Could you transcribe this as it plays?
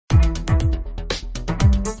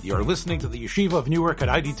You're listening to the Yeshiva of Newark at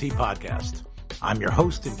IDT podcast. I'm your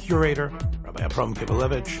host and curator, Rabbi Abram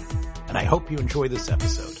Kibalevich, and I hope you enjoy this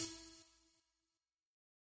episode.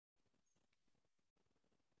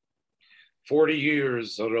 40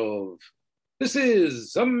 years of this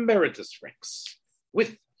is Emeritus Ranks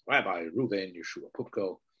with Rabbi Reuven Yeshua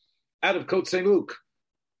Pupko out of Côte St. Luc.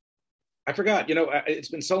 I forgot, it's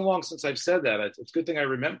been so long since I've said that. It's a good thing I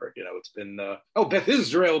remembered. It's been, Beth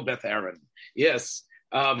Israel, Beth Aaron. Yes.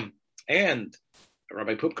 And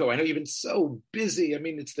Rabbi Pupko, I know you've been so busy. I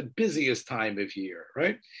mean, it's the busiest time of year,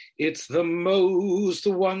 right? It's the most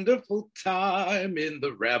wonderful time in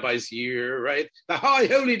the rabbi's year, right? The high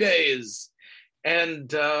holy days.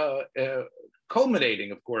 And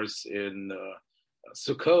culminating, of course, in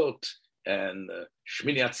Sukkot and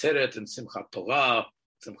Shmini Atzeret and Simchat Torah,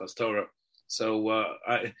 Simchas Torah. So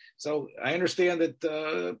I understand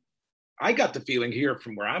that I got the feeling here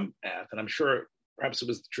from where I'm at, and I'm sure perhaps it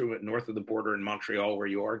was true north of the border in Montreal where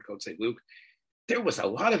you are, in Côte St. Luc, there was a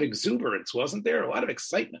lot of exuberance, wasn't there? A lot of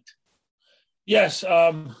excitement. Yes,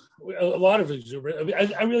 a lot of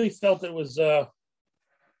exuberance. I really felt it was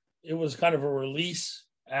kind of a release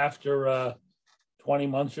after 20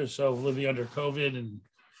 months or so of living under COVID and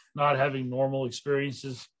not having normal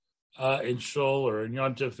experiences in Shul or in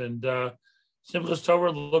Yontif. And Simchas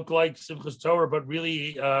Torah looked like Simchas Torah, but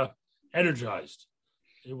really energized.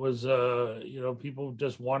 It was, people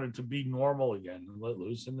just wanted to be normal again and let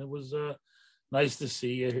loose. And it was nice to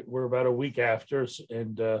see. We're about a week after,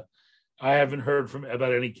 and I haven't heard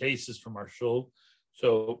about any cases from our Shul.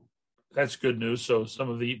 So that's good news. So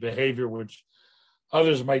some of the behavior, which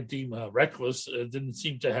others might deem reckless, didn't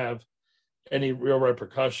seem to have any real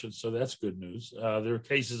repercussions. So that's good news. There are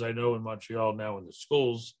cases I know in Montreal now in the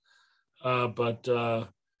schools, but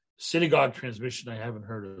synagogue transmission I haven't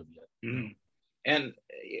heard of yet. Mm-hmm. And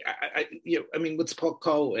let's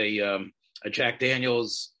call a Jack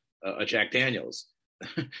Daniels a Jack Daniels.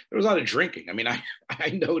 There was a lot of drinking. I mean, I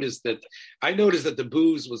noticed that the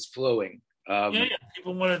booze was flowing.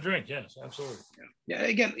 People want to drink. Yes, absolutely. Yeah.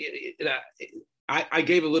 Again, I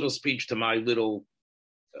gave a little speech to my little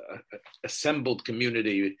assembled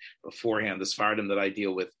community beforehand, the Sephardim that I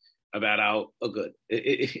deal with, about how good.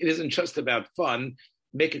 It isn't just about fun.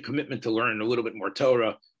 Make a commitment to learn a little bit more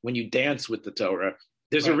Torah when you dance with the Torah.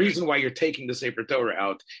 There's a reason why you're taking the Sefer Torah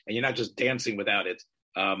out and you're not just dancing without it.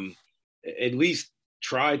 At least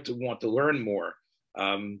try to want to learn more.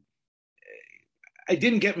 I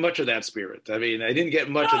didn't get much of that spirit. I mean, I didn't get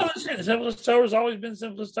much of it. Simchas Torah has always been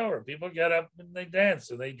Simchas Torah. People get up and they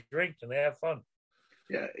dance and they drink and they have fun.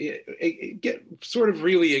 Yeah, it get sort of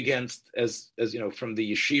really against, as from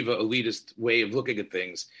the yeshiva elitist way of looking at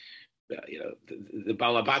things. The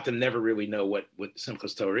Balabatim never really know what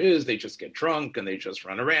Simchas Torah is. They just get drunk and they just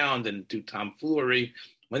run around and do tomfoolery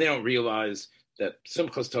when they don't realize that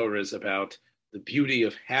Simchas Torah is about the beauty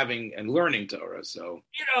of having and learning Torah. So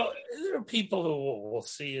there are people who will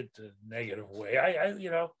see it a negative way. I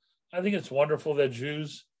think it's wonderful that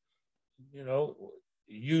Jews,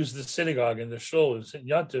 use the synagogue and the shul and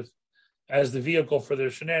Yontif as the vehicle for their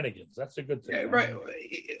shenanigans. That's a good thing. Yeah, right.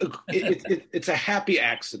 It's a happy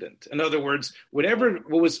accident. In other words, whatever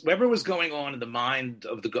was going on in the mind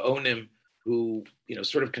of the Gaonim who,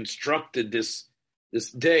 sort of constructed this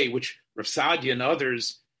day, which Rav Sadia and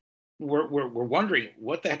others were wondering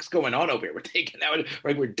what the heck's going on over here. We're taking out,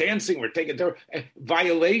 right? We're dancing. We're taking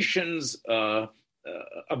violations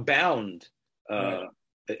abound. Right.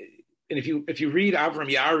 And if you read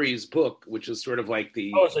Avram Yari's book, which is sort of like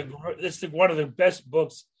it's one of the best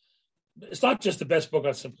books. It's not just the best book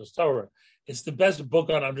on Simchas Torah. It's the best book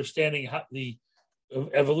on understanding the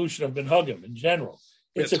evolution of minhagim in general.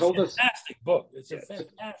 It's a fantastic book. It's a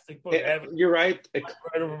fantastic book. You're right.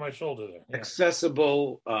 Right over my shoulder there. Yeah.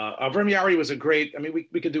 Accessible. Avram Yari was a great. I mean,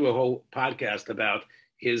 we could do a whole podcast about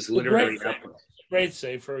his literary effort. Great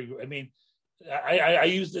sefer. I mean, I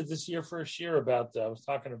used it this year for a shir about. I was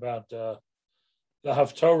talking about the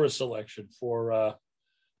Haftorah selection for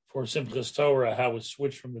Simchas Torah, how it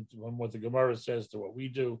switched from what the Gemara says to what we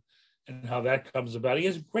do, and how that comes about. He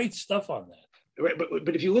has great stuff on that. Right,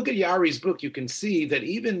 but if you look at Yari's book, you can see that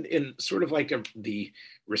even in sort of like the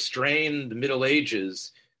restrained Middle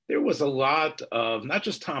Ages, there was a lot of not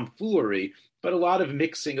just tomfoolery, but a lot of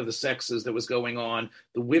mixing of the sexes that was going on.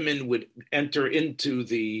 The women would enter into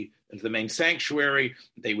the main sanctuary.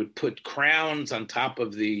 They would put crowns on top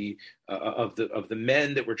of the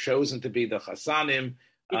men that were chosen to be the chasanim.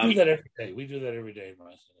 We do that every day. We do that every day,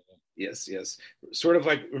 Marcel. Yes. Sort of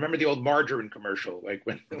like, remember the old margarine commercial, like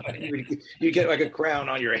when you get like a crown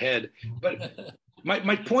on your head. But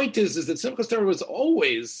My point is that Simchas Torah was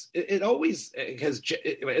always, it always has,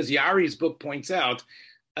 as Yari's book points out,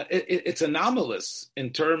 it's anomalous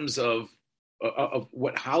in terms of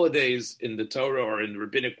what holidays in the Torah or in the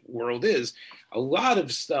rabbinic world is. A lot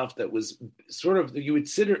of stuff that was sort of, you would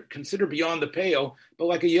consider beyond the pale, but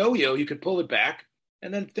like a yo-yo, you could pull it back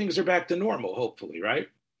and then things are back to normal, hopefully, right?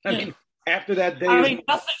 I mean, after that day...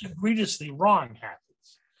 nothing egregiously wrong happens.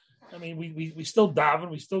 I mean, we still daven,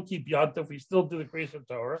 we still keep Yontif, we still do the Kriyas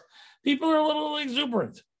Torah. People are a little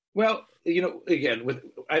exuberant. Well, again,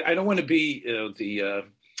 I don't want to be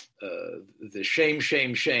the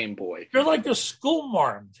shame boy. You're like a school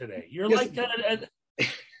marm today. You're like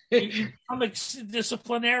you become a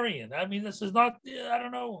disciplinarian. I mean, this is not. I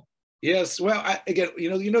don't know. Yes. Well, the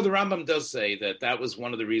Rambam does say that was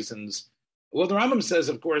one of the reasons. Well, the Rambam says,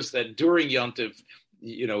 of course, that during Yontif,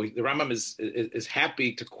 the Rambam is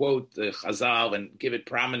happy to quote the Chazal and give it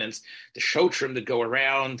prominence, the shotrim that go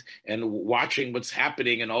around and watching what's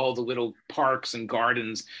happening in all the little parks and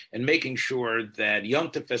gardens and making sure that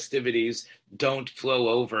Yontif festivities don't flow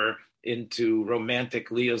over into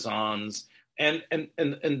romantic liaisons. And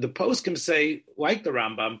the poskim say, like the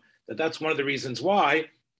Rambam, that's one of the reasons why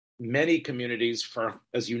many communities,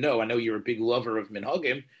 as you know, I know you're a big lover of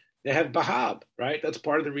minhagim, they have bahab, right? That's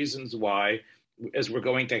part of the reasons why, as we're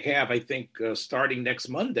going to have, I think, starting next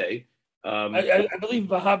Monday. I believe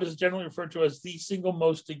Bahab is generally referred to as the single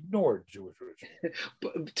most ignored Jewish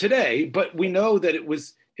ritual today, but we know that it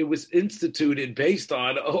was instituted based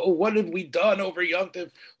on what have we done over Yom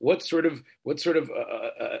Tov? What sort of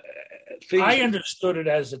things? I understood it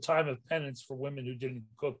as a time of penance for women who didn't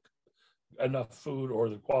cook enough food or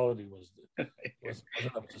the quality wasn't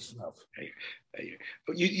up to snuff.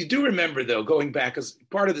 You do remember, though, going back, as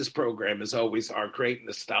part of this program is always our great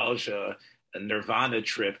nostalgia and Nirvana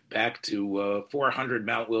trip back to 400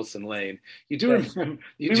 Mount Wilson Lane. You do remember?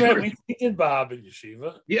 We did Bahab in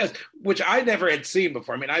Yeshiva. Yes, which I never had seen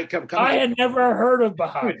before. I mean, I had never heard of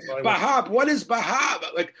Bahab. Bahab, what is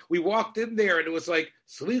Bahab? Like, we walked in there and it was like,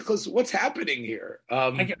 Slichos, what's happening here?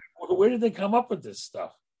 Where did they come up with this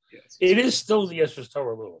stuff? Yes. It is still the Yeshus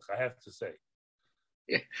Torah Luach, I have to say.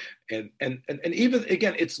 Yeah. And even,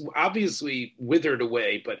 again, it's obviously withered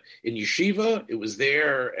away, but in yeshiva, it was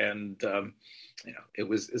there, and it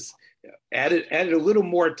was added a little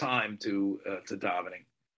more time to davening.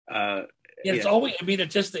 It's always, I mean, it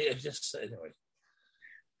just anyway.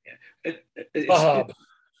 Yeah.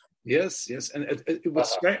 Yes, and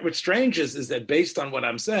what's strange is that based on what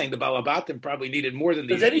I'm saying, the Balabatim probably needed more than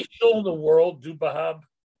these. Does any shul in the world do Bahab?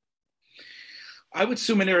 I would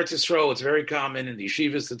assume in Eretz Yisrael it's very common, in the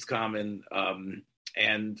yeshivas it's common,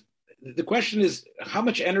 and the question is, how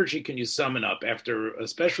much energy can you summon up after,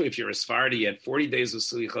 especially if you're a Sephardi, at 40 days of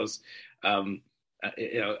Slichos?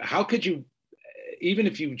 How could you, even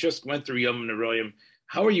if you just went through Yom Neroyim,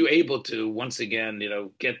 how are you able to once again,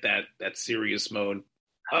 get that serious mode?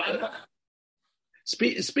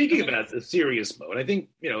 Speaking about the serious mode, I think,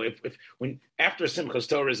 if when after Simchas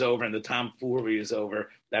Torah is over and the tomfoolery is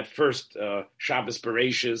over, that first Shabbos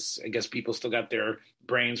Bereshis, I guess people still got their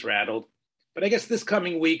brains rattled. But I guess this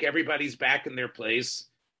coming week, everybody's back in their place.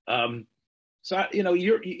 So,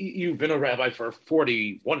 you've been a rabbi for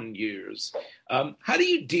 41 years. How do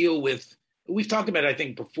you deal with, we've talked about it, I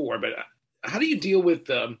think, before, but how do you deal with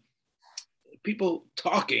people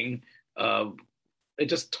talking,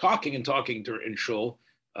 just talking in Shul?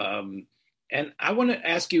 And I want to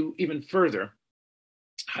ask you even further,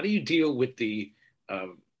 how do you deal with the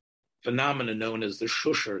phenomena known as the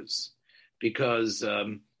Shooshers? Because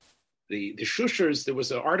the Shooshers, there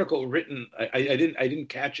was an article written, I didn't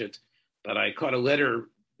catch it, but I caught a letter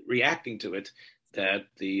reacting to it, that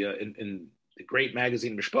in the great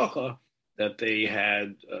magazine Mishpacha, that they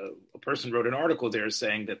had, a person wrote an article there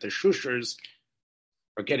saying that the Shooshers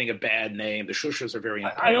are getting a bad name. The Shooshers are very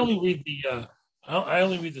important. I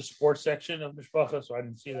only read the sports section of Mishpacha, so I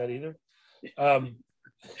didn't see that either.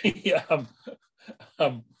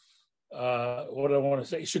 What do I want to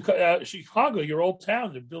say? Chicago, your old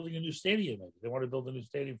town, they're building a new stadium. They want to build a new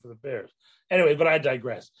stadium for the Bears. Anyway, but I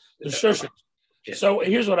digress. The Shooshers. Yeah. So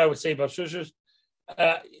here's what I would say about Shooshers.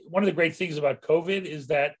 One of the great things about COVID is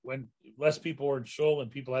that when less people were in Shul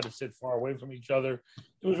and people had to sit far away from each other,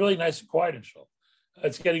 it was really nice and quiet in Shul.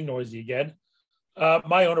 It's getting noisy again.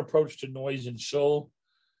 My own approach to noise in Shul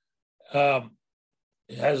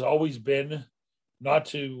has always been not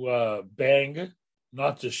to bang,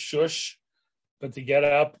 not to shush, but to get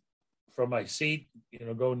up from my seat,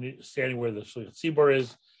 standing where the tzibur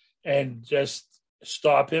is, and just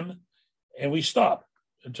stop him. And we stop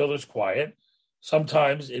until there's quiet.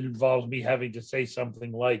 Sometimes it involves me having to say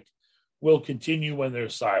something like, will continue when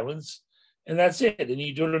there's silence, and that's it. And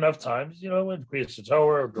you do it enough times, when Kriyas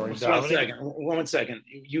Torah or during davening. One second.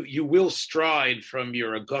 You will stride from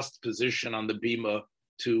your august position on the bima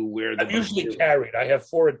to where the I'm usually carried. I have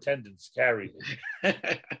 4 attendants carried.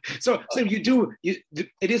 so you do. It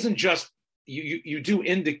isn't just you do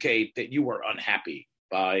indicate that you are unhappy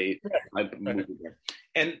by moving there,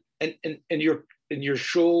 and your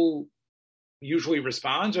shul usually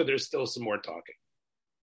responds, or there's still some more talking.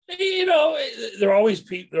 There are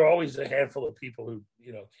always a handful of people who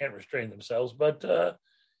can't restrain themselves, but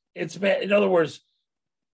it's bad. In other words,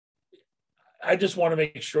 I just want to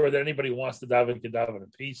make sure that anybody who wants to daven can daven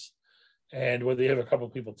in peace, and when they have a couple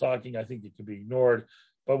of people talking, I think it can be ignored.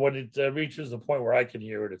 But when it reaches the point where I can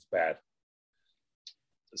hear it, it's bad.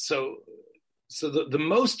 So the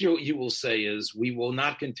most you will say is, we will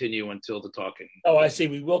not continue until the talking. Oh, I see.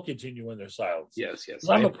 We will continue when there's silence. Yes.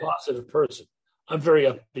 I'm a positive person. I'm very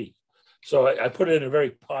upbeat. So I put it in a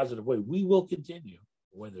very positive way. We will continue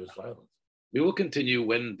when there's silence. We will continue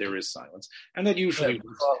when there is silence. And that usually...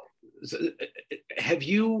 Have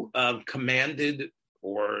you commanded,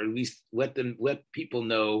 or at least let people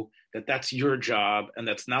know that that's your job and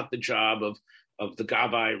that's not the job of the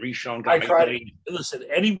Gabbai, Rishon Gabbai? I try to listen.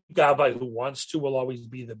 Any Gabbai who wants to will always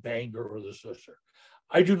be the banger or the shusher.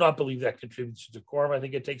 I do not believe that contributes to decorum. I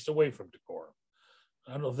think it takes away from decorum.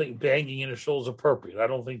 I don't think banging in a shul is appropriate. I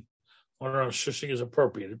don't think shushing is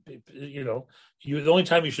appropriate. The only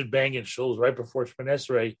time you should bang in shul is right before Shemon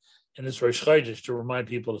Esrei and it's Rosh Chodesh to remind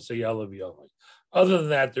people to say Yalla v'Yalla. Other than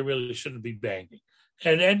that, there really shouldn't be banging.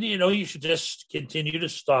 And you should just continue to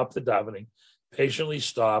stop the davening, patiently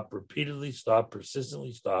stop, repeatedly stop,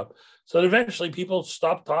 persistently stop, so that eventually people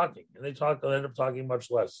stop talking and they end up talking much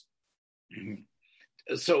less.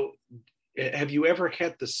 Mm-hmm. So, have you ever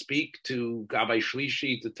had to speak to Gabbai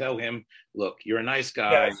Shlishi to tell him, look, you're a nice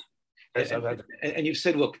guy? Yes, and you've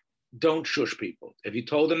said, look, don't shush people. Have you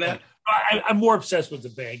told them that? I'm more obsessed with the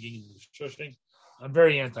banging and the shushing. I'm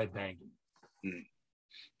very anti-banging.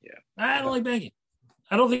 Yeah. I don't like banging.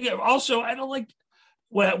 I don't like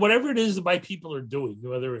whatever it is that my people are doing,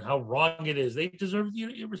 whether how wrong it is, they deserve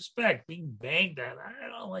your respect. Being banged at, I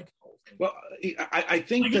don't like the whole thing. Well, I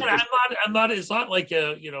think again, I'm not. It's not like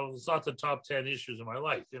it's not the top 10 issues in my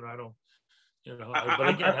life. I don't. But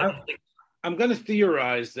again, I don't think. I'm going to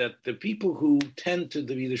theorize that the people who tend to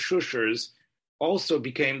be the Shooshers also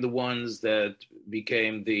became the ones that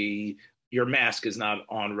became your mask is not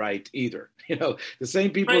on right either. The same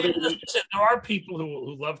people. Right, there are people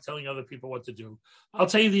who love telling other people what to do. I'll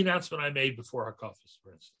tell you the announcement I made before Hakafis,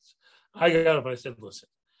 for instance. I got up and I said, listen,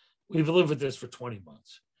 we've lived with this for 20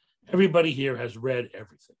 months. Everybody here has read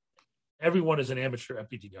everything. Everyone is an amateur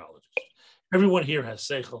epidemiologist. Everyone here has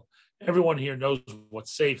seichel. Everyone here knows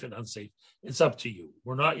what's safe and unsafe. It's up to you.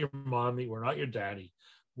 We're not your mommy. We're not your daddy.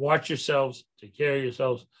 Watch yourselves. Take care of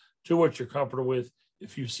yourselves. Do what you're comfortable with.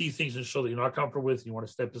 If you see things in show that you're not comfortable with, you want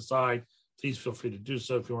to step aside, please feel free to do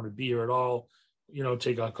so. If you want to be here at all,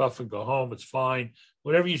 take a cuff and go home. It's fine.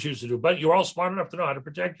 Whatever you choose to do. But you're all smart enough to know how to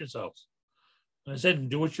protect yourselves. And I said,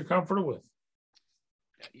 do what you're comfortable with.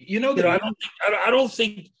 I don't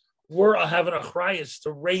think we're having a chrayas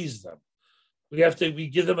to raise them. We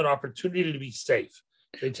give them an opportunity to be safe.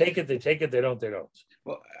 They take it, they take it. They don't.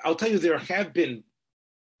 Well, I'll tell you, there have been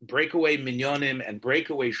breakaway minyanim and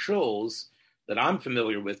breakaway shuls that I'm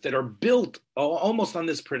familiar with that are built almost on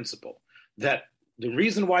this principle, that the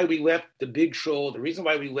reason why we left the big shul, the reason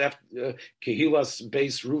why we left Kehilas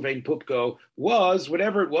base Ruvain Pupko was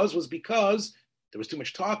whatever it was because there was too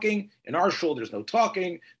much talking. In our shul, there's no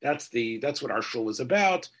talking. That's what our shul is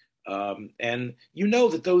about. And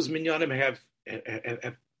that those minyanim have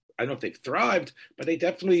I don't know if they've thrived, but they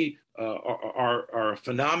definitely are a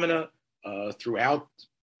phenomena throughout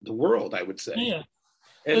the world, I would say. Yeah.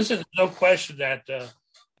 Listen, no question that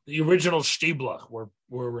the original Shtibla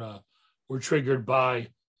were triggered by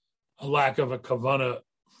a lack of a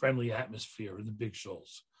Kavana-friendly atmosphere in the big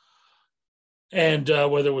shows. And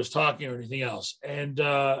whether it was talking or anything else. And,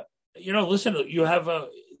 listen,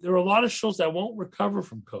 there are a lot of shows that won't recover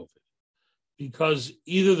from COVID, because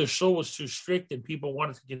either the show was too strict and people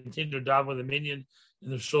wanted to continue to daven with a minyan,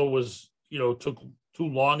 and the show was, took too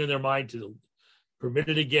long in their mind to permit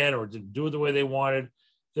it again, or didn't do it the way they wanted.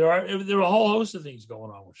 There are a whole host of things going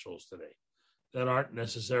on with shows today that don't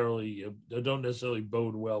necessarily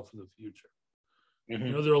bode well for the future.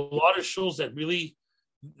 Mm-hmm. There are a lot of shows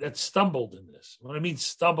that stumbled in this. What I mean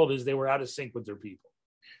stumbled is they were out of sync with their people.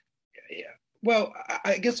 Yeah. Well,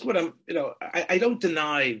 I guess what I don't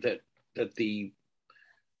deny that the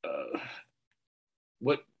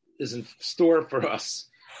what is in store for us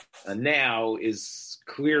now is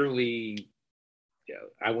clearly,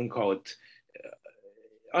 I wouldn't call it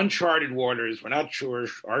uncharted waters. We're not sure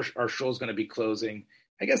our show's going to be closing.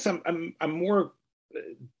 I guess I'm more.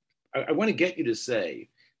 I want to get you to say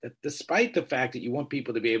that despite the fact that you want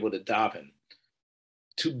people to be able to daven,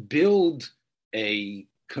 to build a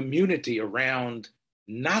community around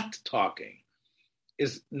not talking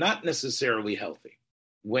is not necessarily healthy.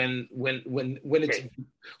 When the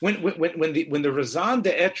raison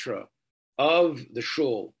d'etre of the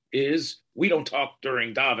shul is we don't talk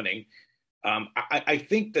during davening, I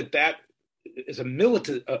think that is a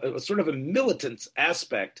militant, a sort of a militant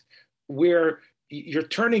aspect where you're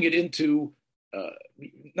turning it into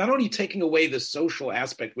not only taking away the social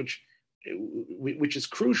aspect, which is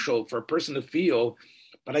crucial for a person to feel,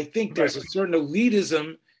 but I think there's a certain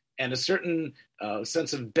elitism and a certain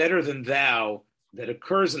sense of better than thou that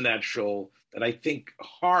occurs in that shul that I think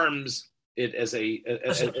harms it as a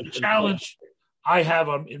challenge. I have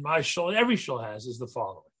in my shul, and every shul has, is the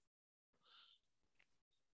following.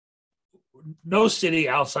 No city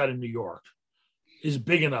outside of New York is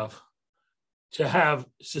big enough to have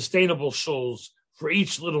sustainable shuls for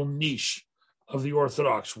each little niche of the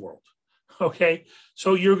Orthodox world. Okay?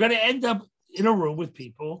 So you're going to end up in a room with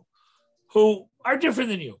people who are different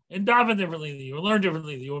than you, and daven differently than you, and learn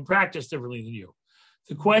differently than you, and practice differently than you.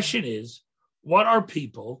 The question is, what are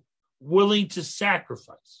people willing to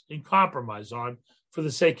sacrifice and compromise on for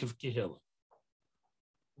the sake of Kehillah?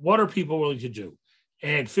 What are people willing to do?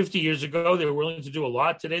 And 50 years ago, they were willing to do a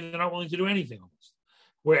lot. Today, they're not willing to do anything almost,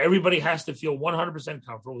 where everybody has to feel 100%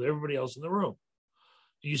 comfortable with everybody else in the room.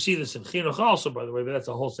 You see this in chinuch also, by the way, but that's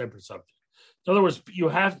a whole separate subject. In other words,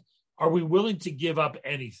 are we willing to give up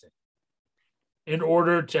anything in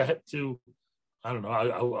order to I don't know,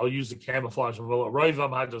 I'll use the camouflage of Roivam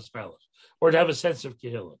Hados Melech, or to have a sense of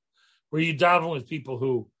Kehillah, where you daven with people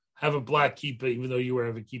who have a black kippah, even though you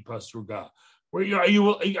have a kippah sruga. Where are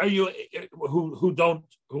you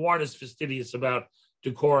who aren't as fastidious about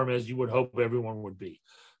decorum as you would hope everyone would be,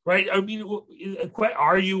 right? I mean,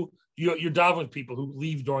 are you're davening with people who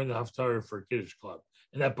leave during the haftarah for a kiddush club,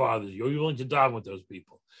 and that bothers you? Are you willing to daven with those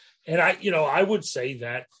people? And I would say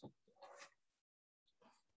that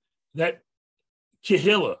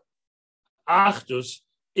Kehillah, Achdus,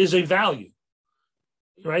 is a value,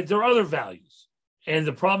 right? There are other values. And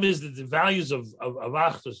the problem is that the values of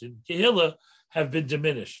Achdus and Kehillah have been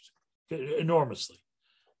diminished enormously.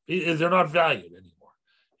 They're not valued anymore.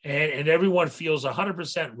 And everyone feels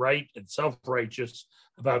 100% right and self-righteous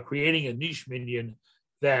about creating a niche minyan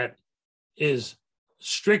that is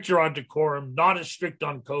stricter on decorum, not as strict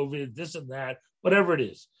on COVID, this and that, whatever it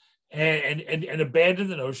is. And abandon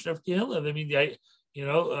the notion of Kehillah. I mean,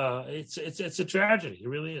 it's a tragedy. It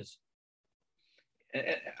really is.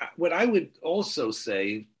 What I would also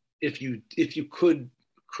say, if you could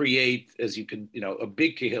create, as you could, a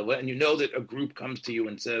big Kehillah, and that a group comes to you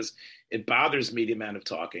and says, it bothers me the amount of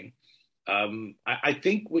talking. I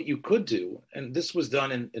think what you could do, and this was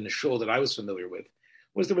done in a shul that I was familiar with,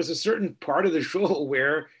 was there was a certain part of the shul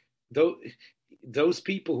where those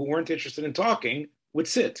people who weren't interested in talking would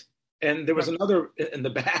sit. And there was another in the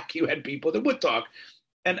back, you had people that would talk.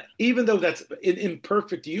 And even though that's an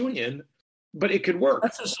imperfect union, but it could work.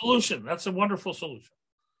 That's a solution. That's a wonderful solution.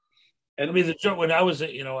 And I mean, the joke, when I was, I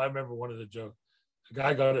remember one of the jokes, a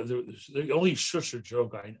guy the only Shooshers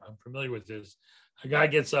joke I'm familiar with is a guy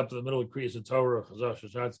gets up in the middle of Kriyas and Torah,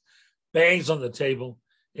 bangs on the table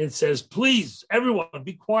and says, please, everyone,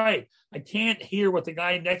 be quiet. I can't hear what the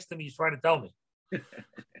guy next to me is trying to tell me.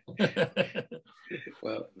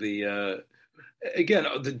 Well, the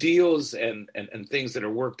deals and things that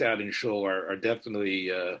are worked out in shul are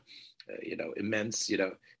definitely immense.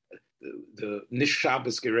 The Nish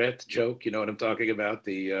Shabbos Geret joke. You know what I'm talking about?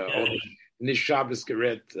 The Nish Shabbos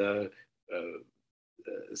Geret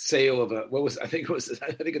sale of I think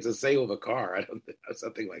it's a sale of a car. I don't think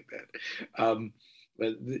something like that.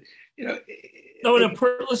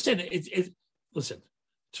 Listen.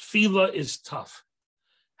 Tefillah is tough.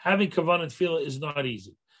 Having kavanah and tefillah is not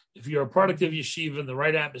easy. If you're a productive yeshiva in the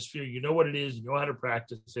right atmosphere, you know what it is, you know how to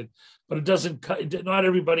practice it. But it doesn't. Not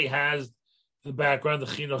everybody has the background, the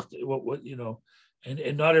chinuch,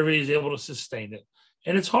 and not everybody is able to sustain it.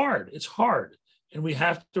 And it's hard. It's hard, and we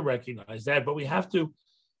have to recognize that. But we have to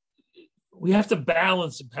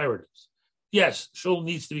balance imperatives. Yes, shul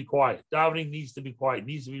needs to be quiet. Davening needs to be quiet.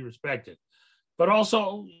 Needs to be respected. But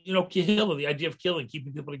also, kehillah, the idea of killing,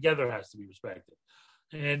 keeping people together, has to be respected.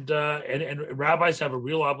 And rabbis have a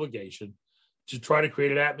real obligation to try to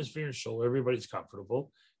create an atmosphere in shul where everybody's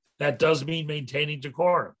comfortable. That does mean maintaining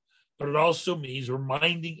decorum, but it also means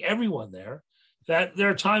reminding everyone there that there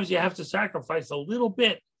are times you have to sacrifice a little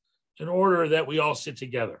bit in order that we all sit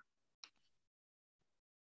together.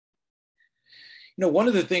 One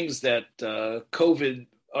of the things that COVID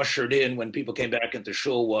ushered in when people came back into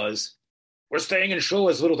Shul was, we're staying in Shul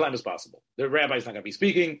as little time as possible. The rabbi's not going to be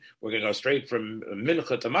speaking. We're going to go straight from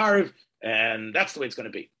Mincha to Mariv, and that's the way it's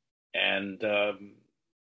going to be. And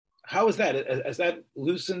how is that? Has that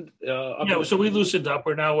loosened up? Yeah, so we loosened up.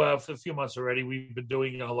 We're now, for a few months already, we've been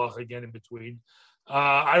doing halacha again in between.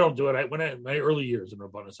 I don't do it. My early years in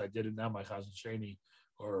Rabbanus, I did it. Now my Chazan Sheni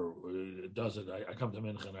does it. I come to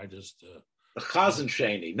Mincha and I just... the Chazan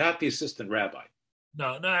Sheni, not the assistant rabbi.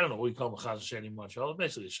 No, I don't know. We call him Chazan Sheni much.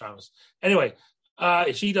 Basically, Shabbos. Anyway,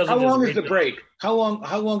 she does. How long is the break? How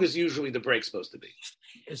long is usually the break supposed to be?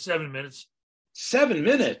 It's 7 minutes. 7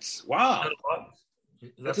 minutes. Wow,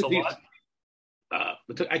 that's a lot.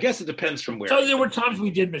 I guess it depends from where. So there were times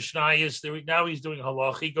we did Mishnayos. Now he's doing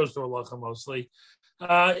halacha. He goes to halacha mostly.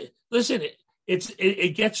 Listen,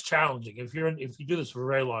 it gets challenging if you do this for a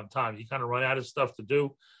very long time. You kind of run out of stuff to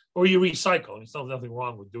do. Or you recycle. There's nothing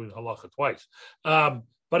wrong with doing halacha twice.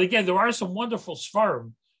 But again, there are some wonderful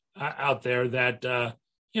svarim out there that,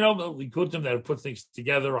 Likutim that have put things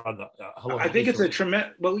together on the halacha. I think it's a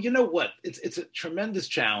tremendous, well, you know what? It's a tremendous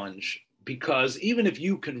challenge because even if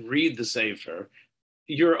you can read the Sefer,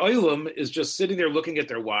 your olim is just sitting there looking at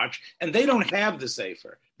their watch and they don't have the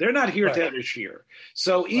Sefer. They're not here to have a shir.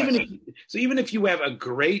 So even if you have a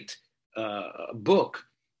great book,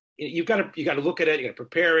 you got to look at it. You got to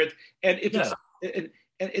prepare it, and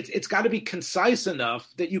it's got to be concise enough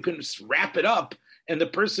that you can wrap it up, and the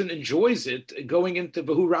person enjoys it going into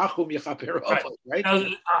V'hurachum Yechaper. Right? Now,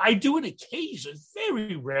 I do it occasionally,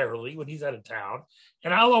 very rarely when he's out of town,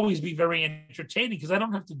 and I'll always be very entertaining because I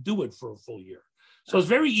don't have to do it for a full year. So it's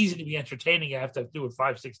very easy to be entertaining. I have to do it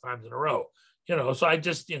 5-6 times in a row. So I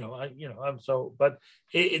just, but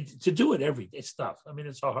to do it every day, it's tough. I mean,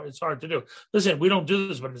 it's hard to do. Listen, we don't do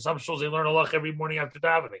this, but in some shuls they learn halach every morning after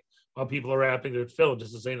davening while people are wrapping their tefillin,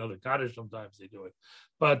 just to say another kaddish. Sometimes they do it,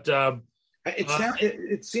 but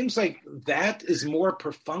it seems like that is more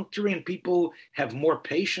perfunctory, and people have more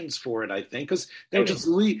patience for it. I think because they'll just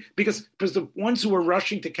leave because the ones who are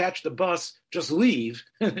rushing to catch the bus just leave,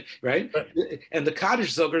 right? And the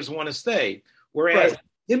kaddish zogers want to stay, whereas.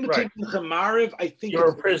 In between Mariv, I think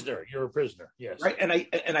you're a prisoner. You're a prisoner. Yes, right. And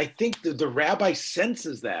I think the rabbi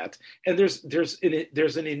senses that, and there's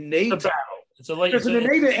an innate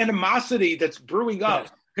innate animosity that's brewing up.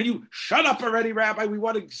 Yes. Can you shut up already, Rabbi? We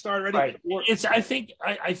want to start already. Right. I think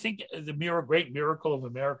the great miracle of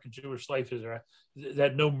American Jewish life is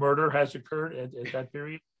that no murder has occurred at that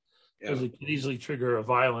period, because it can easily trigger a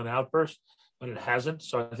violent outburst. But it hasn't,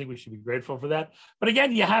 so I think we should be grateful for that. But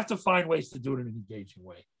again, you have to find ways to do it in an engaging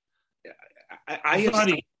way.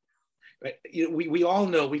 We all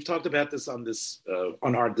know, we've talked about this on this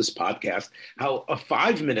podcast, how a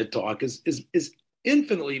 5-minute talk is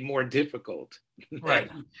infinitely more difficult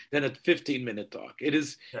than a 15-minute talk. It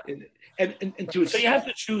is, so you have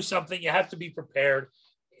to choose something. You have to be prepared.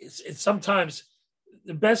 It's sometimes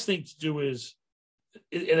the best thing to do is,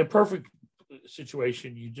 in a perfect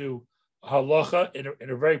situation, you do halacha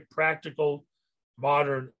in a very practical,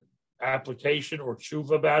 modern application or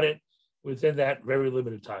tshuva about it within that very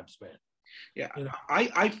limited time span. Yeah,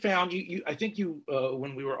 I found you. I think you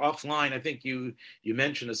when we were offline, I think you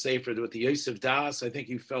mentioned a sefer with the Yosef Das. I think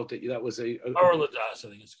you felt that was a Torah Ladas. I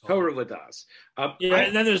think it's called Torah Ladas.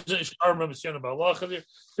 And then there's Sharma Misyana Balacha.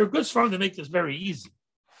 They're good farm to make this very easy.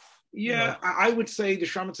 Yeah, I would say the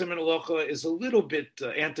Sharma Tzimmer Halacha is a little bit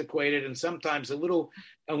antiquated, and sometimes a little,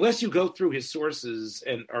 unless you go through his sources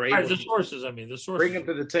and are able to bring them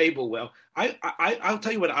to the table. Well, I'll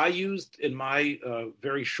tell you what I used in my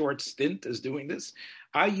very short stint as doing this.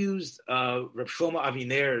 I used Reb Shlomo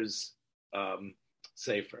Aviner's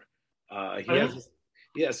sefer.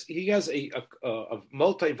 He has a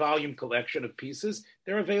multi-volume collection of pieces.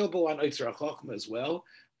 They're available on Eitzer HaChochma as well.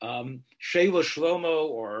 Sheila Shlomo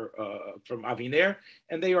or from Aviner,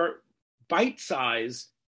 and they are bite-sized,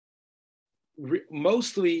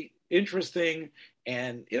 mostly interesting,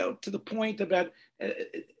 and to the point about.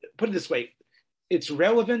 Put it this way, it's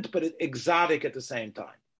relevant but exotic at the same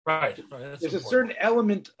time. Right. There's a certain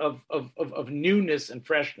element of newness and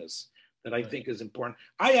freshness that I think is important.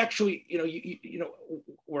 I actually,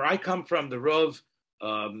 where I come from, the Rav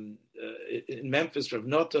in Memphis, Rav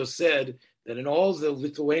Noto said that in all the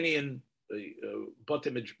Lithuanian Bati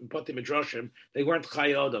Midrashim, they weren't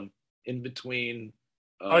Chayodim in between.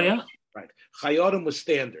 Right. Chayodim was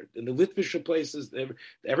standard. In the Litvish places,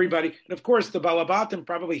 everybody, and of course the Balabatim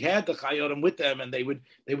probably had the Chayodim with them, and they would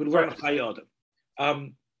learn Chayodim.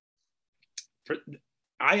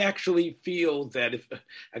 I actually feel that if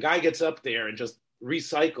a guy gets up there and just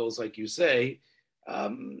recycles, like you say,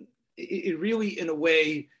 it really, in a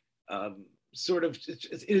way, sort of,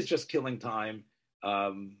 it is just killing time.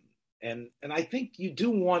 And I think you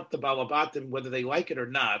do want the Balabatim, whether they like it or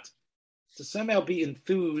not, to somehow be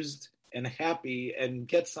enthused and happy and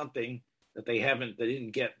get something that they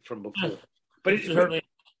didn't get from before. But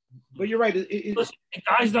you're right. Listen,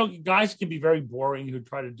 guys can be very boring who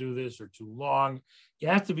try to do this or too long. You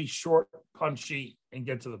have to be short, punchy, and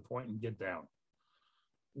get to the point and get down.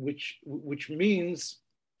 Which means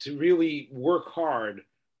to really work hard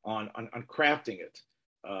on crafting it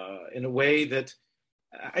in a way that,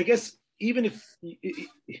 I guess, even if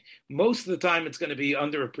most of the time it's going to be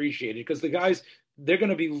underappreciated, because the guys, they're going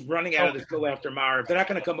to be running out of the Shul after Marv. They're not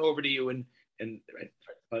going to come over to you and right?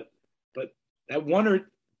 But that one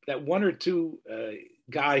or two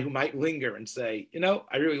guy who might linger and say,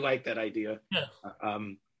 I really like that idea. Yeah.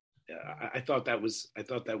 I thought that was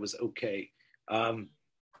okay.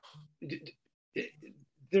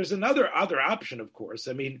 There's another option, of course.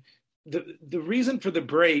 I mean, the reason for the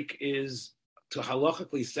break is to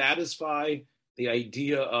halachically satisfy the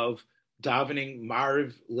idea of davening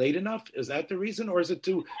Mariv late enough. Is that the reason, or is it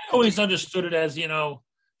to? I always understood it as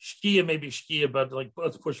Shkia, maybe Shkia, but like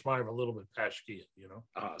let's push Mariv a little bit past Shkia.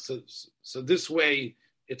 So this way,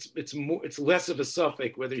 it's less of a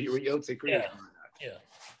suffix whether you were Yotze Kriya or not.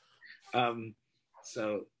 Yeah.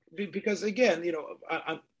 So because again,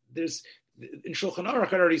 there's in Shulchan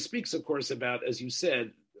Aruch it already speaks, of course, about, as you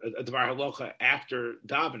said, a Dvar Halacha after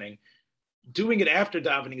davening. Doing it after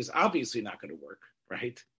davening is obviously not going to work,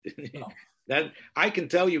 right? No. That I can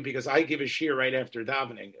tell you because I give a shiur right after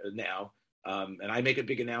davening now, and I make a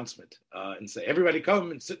big announcement and say, everybody come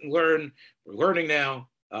and sit and learn. We're learning now.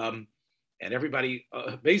 And everybody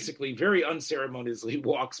basically very unceremoniously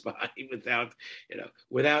walks by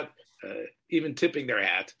without even tipping their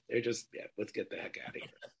hat. They're just, let's get the heck out of here.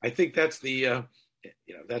 I think that's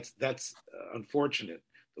that's unfortunate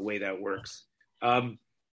the way that works.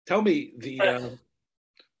 Tell me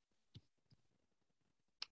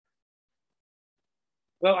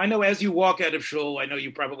well, I know as you walk out of Shul, I know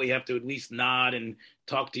you probably have to at least nod and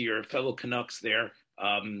talk to your fellow Canucks there.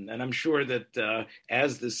 And I'm sure that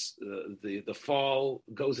as this the fall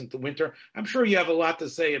goes into winter, I'm sure you have a lot to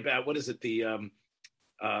say about what is it,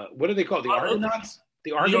 what do they call it? The Argonauts?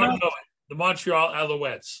 The Argonauts? The Montreal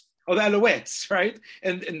Alouettes. Oh, the Alouettes, right?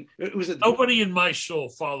 And it was nobody in my Shul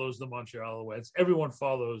follows the Montreal Alouettes. Everyone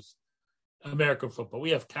follows American football.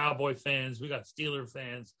 We have Cowboy fans, we got Steeler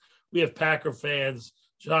fans, we have Packer fans,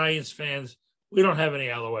 Giants fans. We don't have any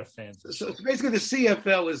Alouette fans. So basically the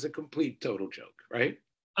CFL is a complete total joke, right?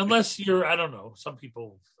 Unless you're, I don't know, some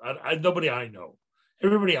people, nobody I know.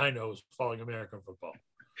 Everybody I know is following American football.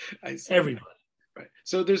 I see. Everybody. Right.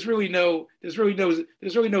 So there's really no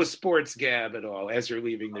sports gab at all as you're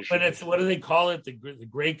leaving the show. But it's, what do they call it? The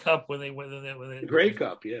Grey Cup when they the Grey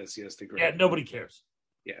Cup, yes, the Grey Cup. Nobody cares.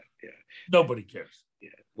 Yeah. Nobody cares. Yeah.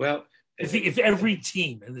 Well, if every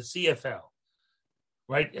team in the CFL,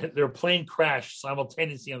 right, their plane crashed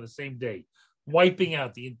simultaneously on the same day, wiping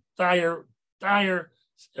out the entire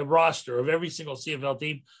roster of every single CFL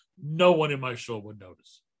team, no one in my show would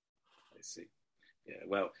notice. I see. Yeah,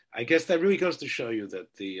 well, I guess that really goes to show you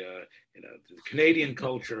that the Canadian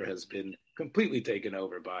culture has been completely taken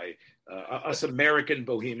over by us American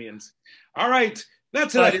bohemians. All right,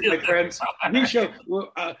 that's it, my friends. We shall,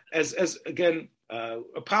 as again,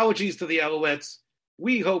 apologies to the Alouettes.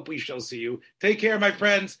 We hope we shall see you. Take care, my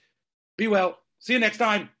friends. Be well. See you next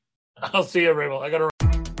time. I'll see you, Rabel.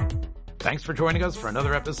 Thanks for joining us for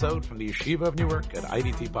another episode from the Yeshiva of Newark at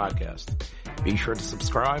IDT Podcast. Be sure to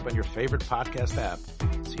subscribe on your favorite podcast app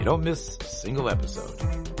so you don't miss a single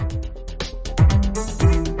episode.